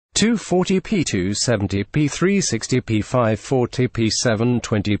240p, 270p, 360p, 540p,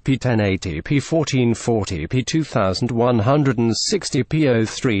 720p, 1080p, 1440p, 2160p,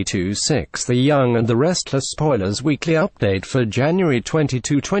 0326. The Young and the Restless Spoilers Weekly Update for January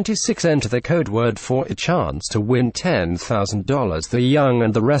 22-26. Enter the code word for a chance to win $10,000. The Young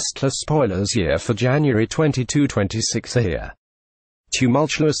and the Restless Spoilers year for January 22-26 here.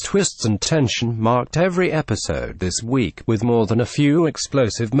 Tumultuous twists and tension marked every episode this week, with more than a few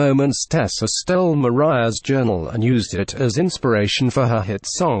explosive moments. Tessa stole Mariah's journal and used it as inspiration for her hit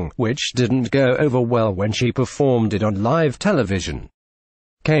song, which didn't go over well when she performed it on live television.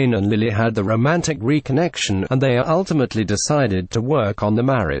 Kane and Lily had the romantic reconnection, and they ultimately decided to work on the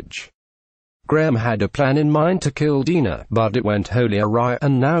marriage. Graham had a plan in mind to kill Dina, but it went wholly awry,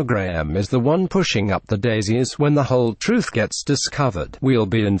 and now Graham is the one pushing up the daisies when the whole truth gets discovered. We'll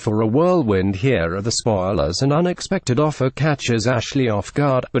be in for a whirlwind. Here are the spoilers. An unexpected offer catches Ashley off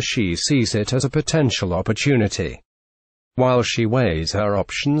guard, but she sees it as a potential opportunity. While she weighs her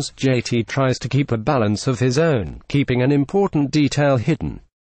options, JT tries to keep a balance of his own, keeping an important detail hidden.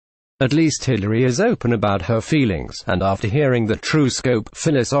 At least Hillary is open about her feelings, and after hearing the true scope,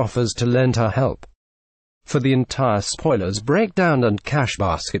 Phyllis offers to lend her help. For the entire spoilers breakdown and cash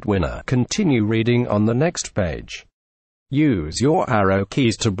basket winner, continue reading on the next page. Use your arrow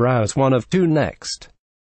keys to browse one of two next.